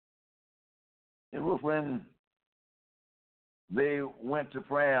 It was when they went to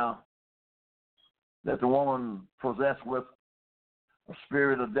prayer that the woman possessed with a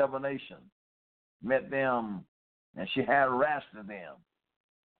spirit of divination met them, and she had arrested them.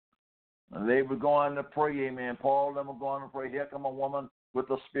 And they were going to pray, amen. Paul and them were going to pray. Here come a woman with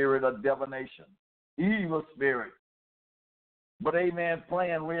a spirit of divination, evil spirit. But, amen,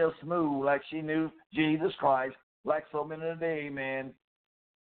 playing real smooth like she knew Jesus Christ, like so many today, amen.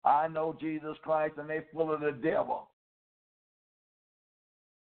 I know Jesus Christ, and they full of the devil.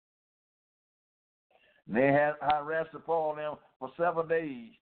 And they had harassed Paul them for 7 days.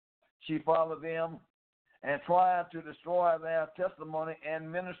 She followed them and tried to destroy their testimony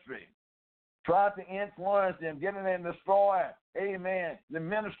and ministry. Tried to influence them, get in and destroy, amen, the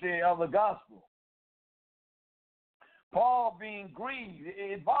ministry of the gospel. Paul being grieved,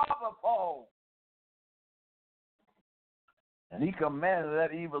 it bothered Paul. And he commanded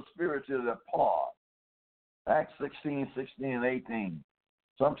that evil spirit to depart. Acts 16, 16, and 18.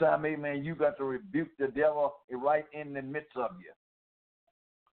 Sometimes, amen, you got to rebuke the devil right in the midst of you.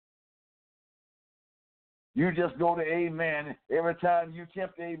 You just go to amen. Every time you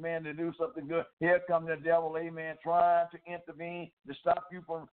tempt, amen, to do something good, here comes the devil, amen, trying to intervene to stop you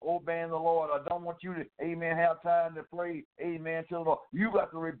from obeying the Lord. I don't want you to, amen, have time to pray, amen, to the Lord. You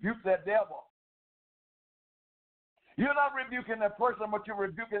got to rebuke that devil. You're not rebuking that person, but you're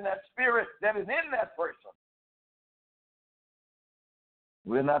rebuking that spirit that is in that person.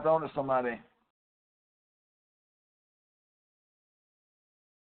 We're not on to somebody.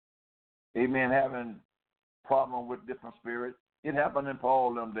 Amen, having problem with different spirits. It happened in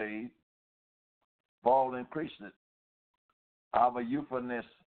Paul them days. Paul increased it. Our youthfulness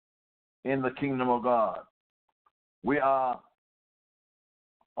in the kingdom of God. We are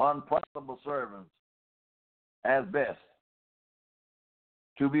unprofitable servants as best.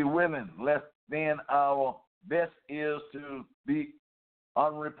 To be willing, less than our best is to be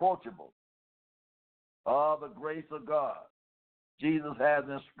unreproachable. The grace of God. Jesus has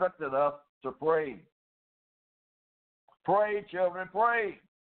instructed us to pray. Pray, children, pray.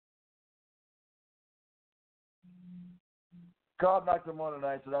 God, Dr. Moore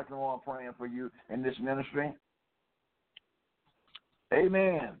tonight, so Dr. Moore, I'm praying for you in this ministry.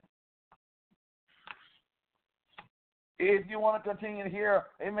 Amen. If you want to continue to hear,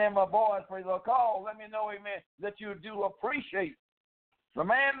 amen, my boys, praise the call, let me know, amen, that you do appreciate the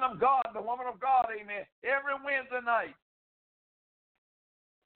man of God, the woman of God, amen, every Wednesday night.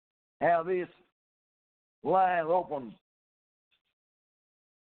 Have these lines open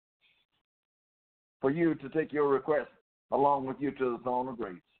for you to take your request along with you to the throne of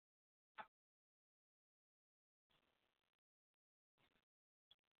grace.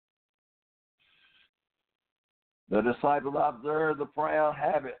 The disciples observed the prayer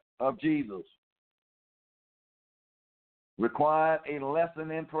habit of Jesus, required a lesson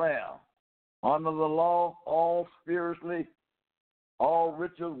in prayer. Under the law, all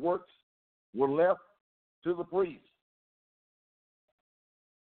ritual works were left to the priests.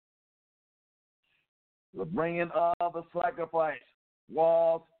 The bringing of the sacrifice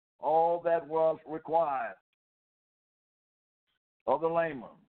was all that was required of the layman.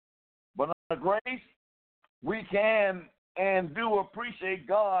 But under grace, we can and do appreciate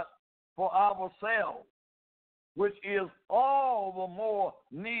God for ourselves, which is all the more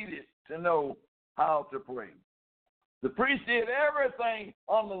needed to know how to pray. The priest did everything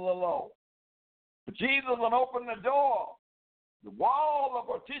under the law. But Jesus will open the door. The wall of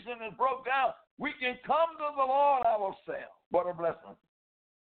partition is broke down. We can come to the Lord ourselves. What a blessing.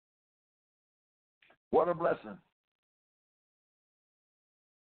 What a blessing.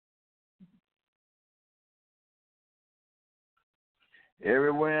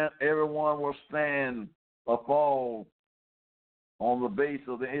 Everyone will stand or fall on the base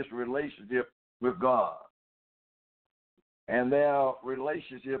of his relationship with God. And their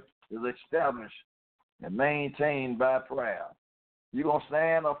relationship is established and maintained by prayer. You're going to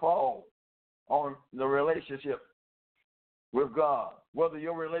stand or fall on the relationship with God. Whether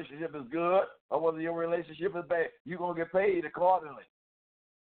your relationship is good or whether your relationship is bad, you're going to get paid accordingly.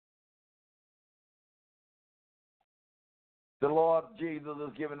 The Lord Jesus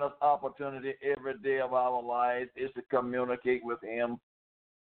has given us opportunity every day of our lives is to communicate with him.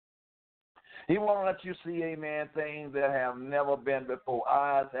 He wants to let you see, amen, things that have never been before.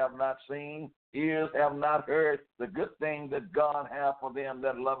 Eyes have not seen, ears have not heard the good things that God has for them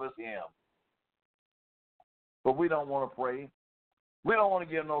that loveth him. But we don't want to pray. We don't want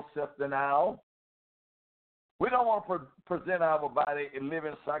to give no self-denial. We don't want to present our body a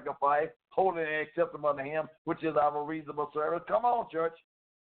living sacrifice, holy and acceptable unto him, which is our reasonable service. Come on, church.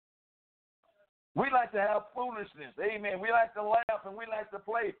 We like to have foolishness. Amen. We like to laugh and we like to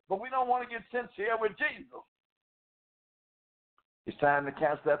play, but we don't want to get sincere with Jesus. It's time to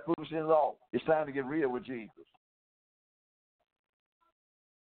cast that foolishness off. It's time to get real with Jesus.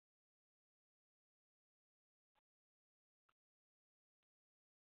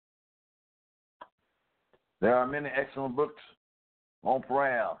 There are many excellent books on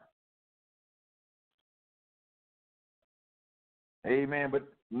prayer. Amen. But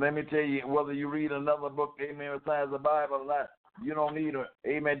let me tell you, whether you read another book, amen, besides the Bible or not, you don't need it.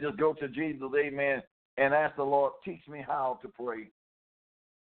 Amen. Just go to Jesus, amen, and ask the Lord, teach me how to pray.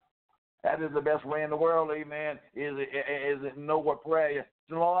 That is the best way in the world, amen, is it know what prayer is.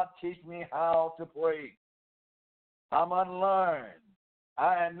 Lord, teach me how to pray. I'm unlearned.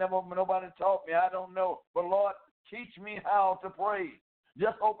 Nobody taught me. I don't know. But Lord, teach me how to pray.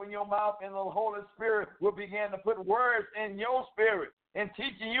 Just open your mouth and the Holy Spirit will begin to put words in your spirit and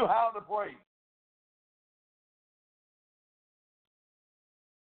teaching you how to pray.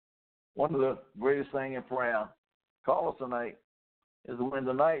 One of the greatest things in prayer, call us tonight, is when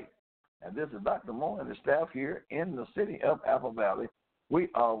tonight, and this is Dr. Moore and the staff here in the city of Apple Valley, we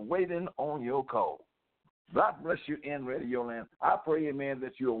are waiting on your call. God bless you in Radio Land. I pray, amen,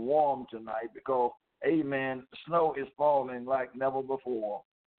 that you're warm tonight because, amen, snow is falling like never before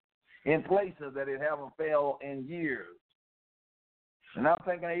in places that it haven't fell in years. And I'm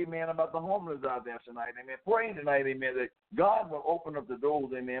thinking, amen, about the homeless out there tonight, amen. Praying tonight, amen, that God will open up the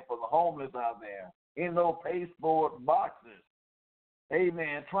doors, amen, for the homeless out there in those pasteboard boxes.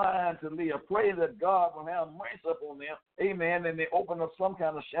 Amen. Trying to live. Pray that God will have mercy upon them. Amen. And they open up some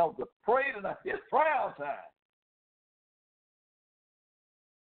kind of shelter. Pray tonight. It's prayer time.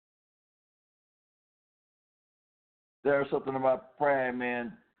 There's something about prayer,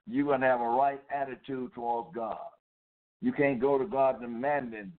 man. You're going to have a right attitude towards God. You can't go to God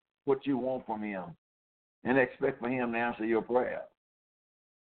demanding what you want from him and expect for him to answer your prayer.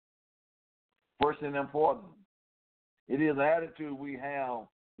 First and important, it is the attitude we have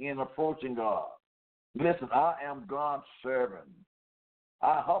in approaching God. Listen, I am God's servant.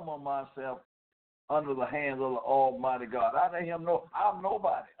 I humble myself under the hands of the Almighty God. I let him know I'm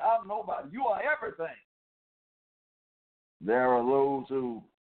nobody. I'm nobody. You are everything. There are those who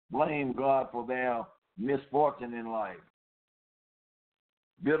blame God for their misfortune in life.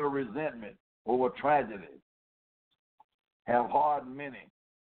 Bitter resentment over tragedy have hardened many.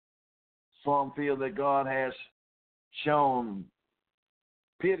 Some feel that God has shown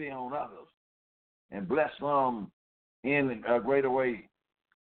pity on others and blessed some in a greater way.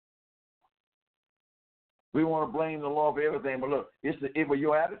 We want to blame the Lord for everything, but look, it was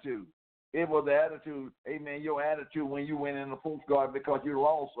your attitude. It was the attitude, amen, your attitude when you went in the Coast Guard because you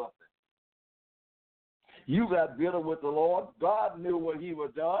lost something. You got bitter with the Lord. God knew what he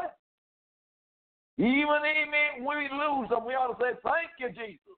was doing. Even, amen, when we lose them, we ought to say, thank you,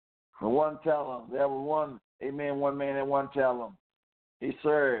 Jesus. The one tell him, there was one man that one tell him, he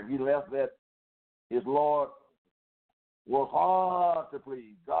served, he left that his Lord was hard to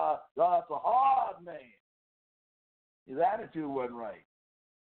please. God's a hard man. His attitude wasn't right.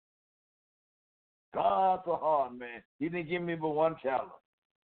 God's a hard man. He didn't give me but one challenge.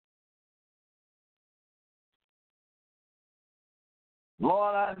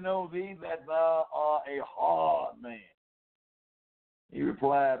 Lord, I know thee that thou art a hard man. He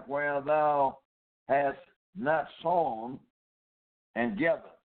replied, where thou hast not sown and gathered,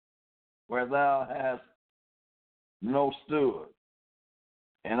 where thou hast no stood.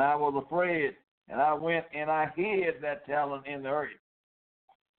 And I was afraid, and I went and I hid that talent in the earth.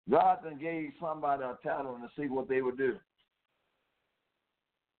 God then gave somebody a talent to see what they would do.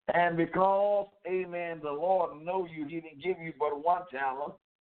 And because, amen, the Lord knows you, he didn't give you but one talent.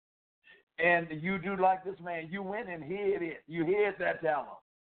 And you do like this man. You went and hid it. You hid that talent.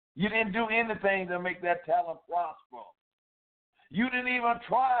 You didn't do anything to make that talent prosper. You didn't even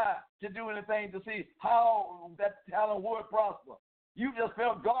try to do anything to see how that talent would prosper. You just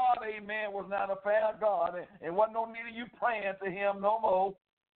felt God, amen, was not a fair God. And wasn't no need of you praying to him no more.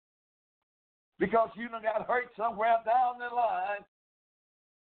 Because you done got hurt somewhere down the line.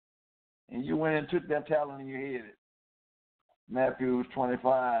 And you went and took that talent and you hid it. Matthew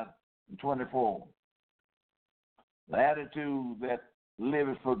 25 and 24. The attitude that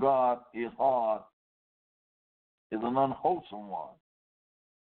liveth for God is hard, is an unwholesome one.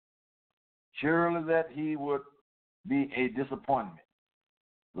 Surely that he would be a disappointment.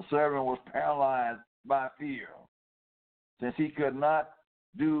 The servant was paralyzed by fear. Since he could not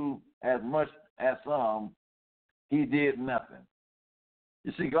do as much as some, he did nothing.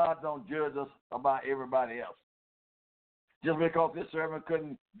 You see, God don't judge us about everybody else. Just because this servant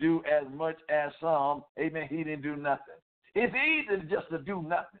couldn't do as much as some, amen, he didn't do nothing. It's easy just to do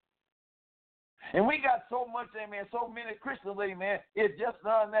nothing. And we got so much, amen, so many Christians, amen, it's just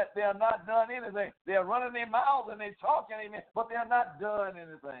done that they're not done anything. They're running their mouths and they're talking, amen, but they're not done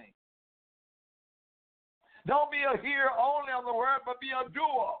anything. Don't be a hearer only of the word, but be a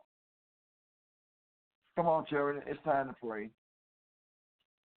doer. Come on, children, it's time to pray.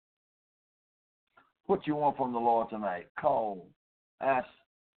 What you want from the Lord tonight? Call, ask,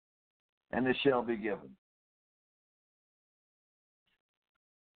 and it shall be given.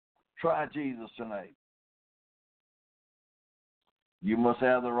 Try Jesus tonight. You must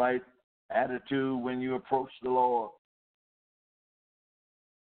have the right attitude when you approach the Lord.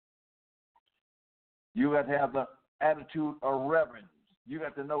 You got to have the attitude of reverence. You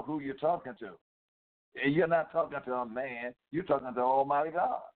got to know who you're talking to. And you're not talking to a man. You're talking to Almighty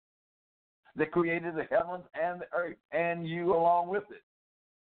God that created the heavens and the earth, and you along with it.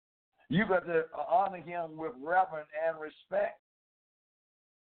 You got to honor him with reverence and respect.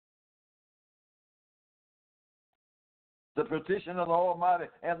 The petition of the Almighty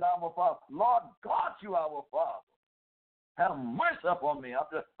and our Father. Lord God, you our Father. Have mercy upon me.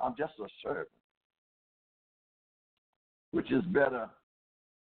 I'm just a servant. Which is better,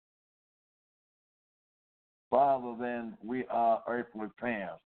 Father, than we are earthly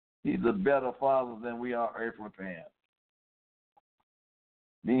parents. He's a better Father than we are earthly parents.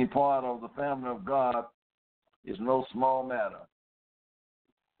 Being part of the family of God is no small matter.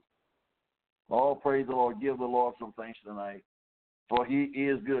 All praise the Lord. Give the Lord some thanks tonight. For he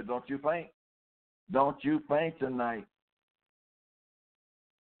is good. Don't you faint. Don't you faint tonight.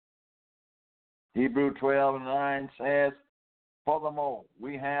 Hebrews 12:9 says, furthermore,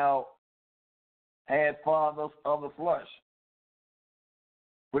 we have had fathers of the flesh,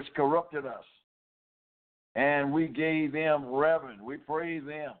 which corrupted us, and we gave them reverence. We praise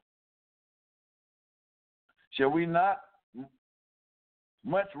them. Shall we not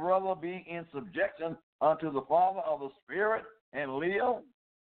much rather be in subjection unto the Father of the Spirit and live?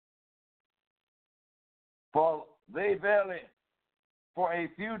 For they barely for a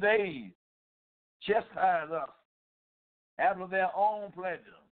few days chastise us after their own pleasure,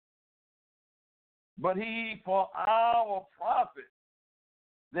 but he for our profit,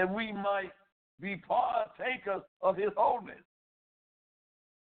 that we might be partakers of his holiness.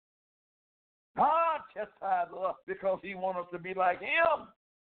 God chastises us because he wants us to be like him.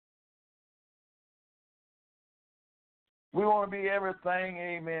 We want to be everything,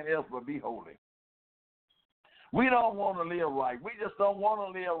 amen, else but be holy. We don't want to live right. We just don't want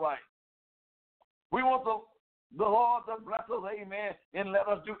to live right. We want the Lord to bless us, amen, and let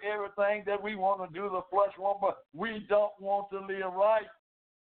us do everything that we want to do, the flesh one, but we don't want to live right.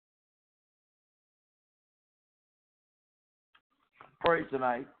 Pray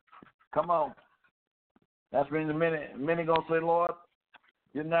tonight. Come on. That's when the minute going to say, Lord,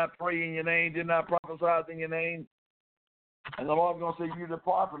 did not pray in your name, did not prophesy in your name. And the Lord's going to say, you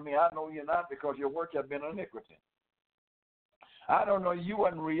depart from me. I know you're not, because your works have been iniquity. I don't know, you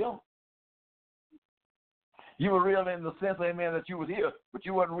wasn't real. You were real in the sense, amen, that you was here, but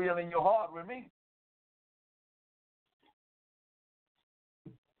you wasn't real in your heart with me.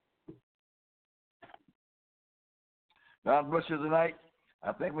 God bless you tonight.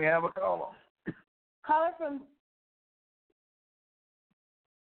 I think we have a caller. Caller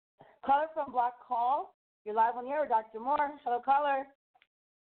from Black Hall. You're live on air, Dr. Moore. Hello, caller.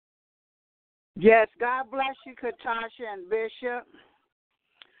 Yes, God bless you, Katasha and Bishop.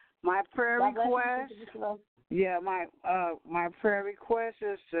 My prayer request. Yeah, my prayer request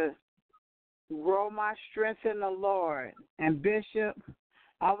is to grow my strength in the Lord. And Bishop,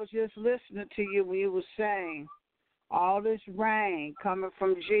 I was just listening to you when you were saying all this rain coming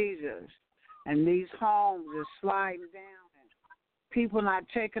from Jesus, and these homes are sliding down, and people not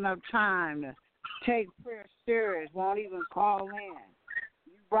taking up time to take prayer serious, won't even call in.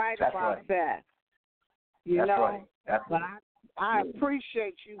 You're right. That's about right. That. You That's know, right. That's but right. I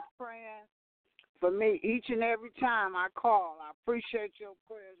appreciate you praying for me each and every time I call. I appreciate your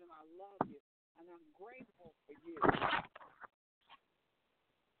prayers, and I love you, and I'm grateful for you.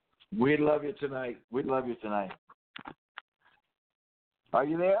 We love you tonight. We love you tonight. Are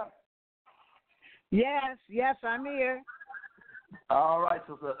you there? Yes, I'm here. All right,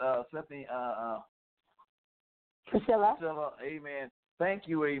 so Stephanie, Priscilla, amen. Thank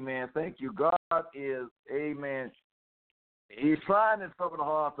you, amen. Thank you. God is, amen. He's trying to cover the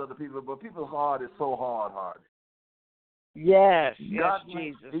hearts of the people, but people's heart is so hard-hearted. Yes, God,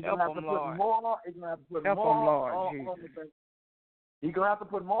 Jesus. He's going to have to put more. He's going to have to put help more him, Lord, on us. He's going to have to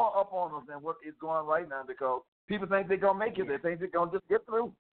put more up on us than what is going right now, because people think they're going to make it. They think they're going to just get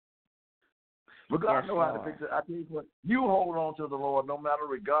through. But God knows how to fix it. I tell you what, you hold on to the Lord no matter,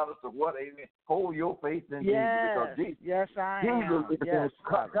 regardless of what, amen. Hold your faith in Jesus, because Jesus, yes, I am. Yes,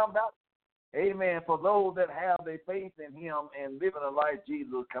 come back. Amen. For those that have their faith in him and living a life,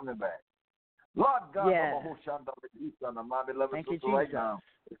 Jesus is coming back. Lord God, my beloved thank sister you, right now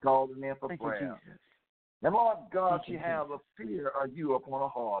is calling in for thank prayer. You, and Lord God, thank she you, has a fear of you upon her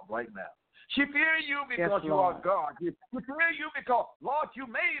heart right now. She fears you because yes, you are God. She fears you because, Lord, you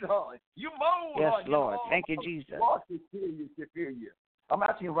made her. You mold her. Yes, Lord. Thank you, Jesus. Lord, she fears you. She fears you. I'm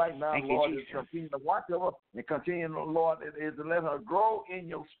asking you right now, Thank Lord, you, to continue to watch over and continue, Lord, is to let her grow in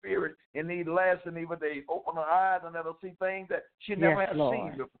your spirit in these last and evil days. Open her eyes and let her see things that she never has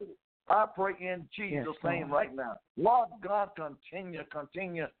seen before. I pray in Jesus' name right now. Lord God,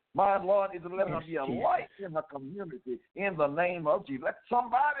 continue. My Lord, is to let her be a light in her community in the name of Jesus. Let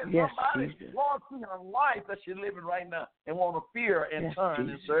somebody, Lord, see her life that she's living right now and want to fear and turn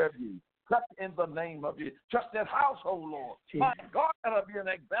and serve you. Touch in the name of Jesus. Touch that household, Lord. Jesus. My God, let her be an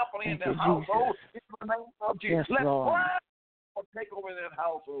example in that household in the name of Jesus. Let prayer take over that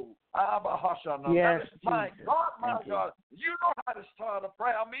household. Yes, my God, you know how to start a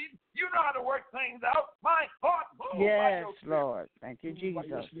prayer meeting. You know how to work things out. My God, move. Yes, Lord. Thank you,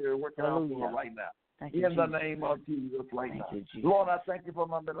 Jesus. Working out for her right now. Thank you, in the name of Jesus right now. Lord, I thank you for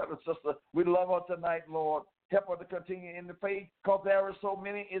my beloved sister. We love her tonight, Lord. Help her to continue in the faith, because there are so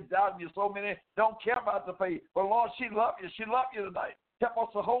many is doubting you. So many don't care about the faith. But, Lord, she loves you. She loves you tonight. Help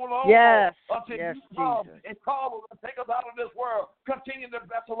us to hold on until you come and call us and take us out of this world. Continue to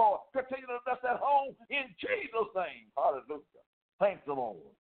bless the Lord. Continue to bless that home in Jesus' name. Hallelujah. Thanks the Lord.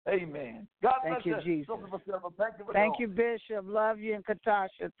 Amen. God bless you, Jesus. Thank you, Bishop. Love you and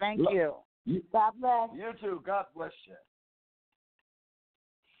Katasha. Thank you. God bless. You too. God bless you.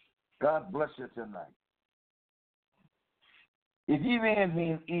 God bless you tonight. If ye men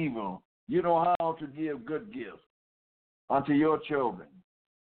mean evil, you know how to give good gifts unto your children.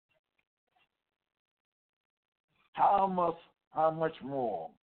 How much more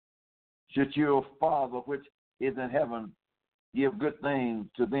should your Father which is in heaven give good things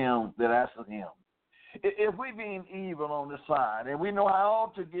to them that ask of him? If we being evil on the side, and we know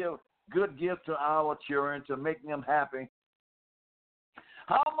how to give good gifts to our children to make them happy,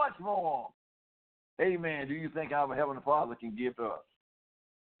 how much more, amen, do you think our Heavenly Father can give to us?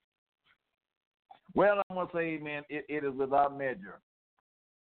 Well, I'm going to say, amen, it is without measure.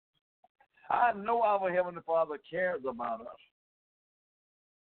 I know our Heavenly Father cares about us.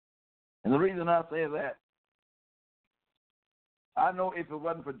 And the reason I say that, I know if it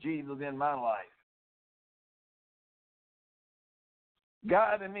wasn't for Jesus in my life,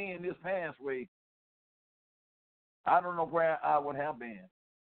 guiding me in this pathway, I don't know where I would have been.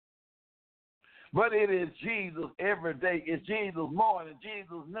 But it is Jesus every day. It's Jesus morning,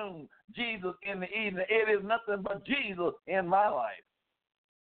 Jesus noon, Jesus in the evening. It is nothing but Jesus in my life.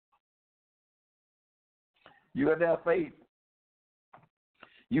 You got to have faith.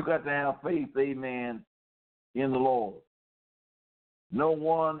 You got to have faith, amen, in the Lord. No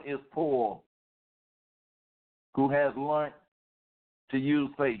one is poor who has learned to use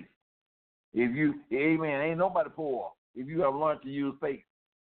faith. If you, amen, ain't nobody poor if you have learned to use faith.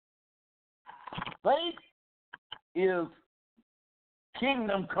 Faith is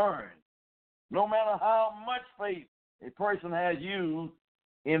kingdom current. No matter how much faith a person has used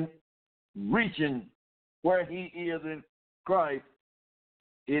in reaching where he is in Christ,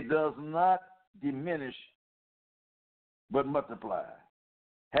 it does not diminish but multiply.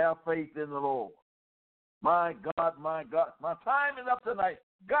 Have faith in the Lord. My God, my time is up tonight.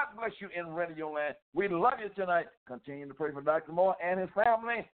 God bless you in Radio Land. We love you tonight. Continue to pray for Dr. Moore and his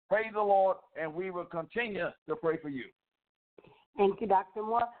family. Praise the Lord, and we will continue to pray for you. Thank you, Dr.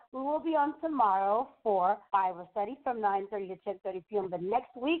 Moore. We will be on tomorrow for Bible study from 9:30 to 10:30 p.m. But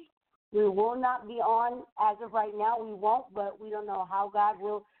next week, we will not be on. As of right now, we won't, but we don't know how God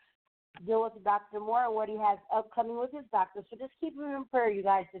will deal with Dr. Moore and what he has upcoming with his doctor. So just keep him in prayer, you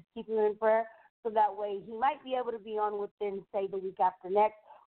guys. Just keep him in prayer, so that way he might be able to be on within, say, the week after next.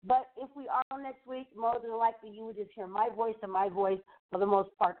 But if we are on next week, more than likely you would just hear my voice and my voice for the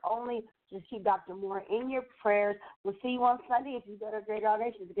most part only. Just keep Dr. Moore in your prayers. We'll see you on Sunday if you go to Great All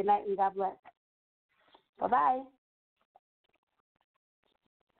Nations. Good night and God bless. Bye-bye.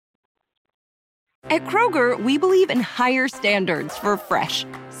 At Kroger, we believe in higher standards for fresh.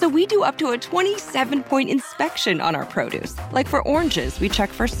 So we do up to a 27-point inspection on our produce. Like for oranges, we check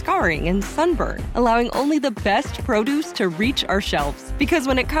for scarring and sunburn, allowing only the best produce to reach our shelves. Because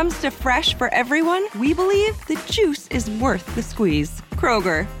when it comes to fresh for everyone, we believe the juice is worth the squeeze.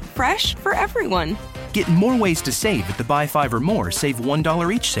 Kroger, fresh for everyone. Get more ways to save at the Buy 5 or More Save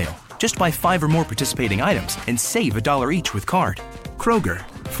 $1 each sale. Just buy 5 or more participating items and save $1 each with card. Kroger,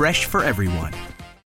 fresh for everyone.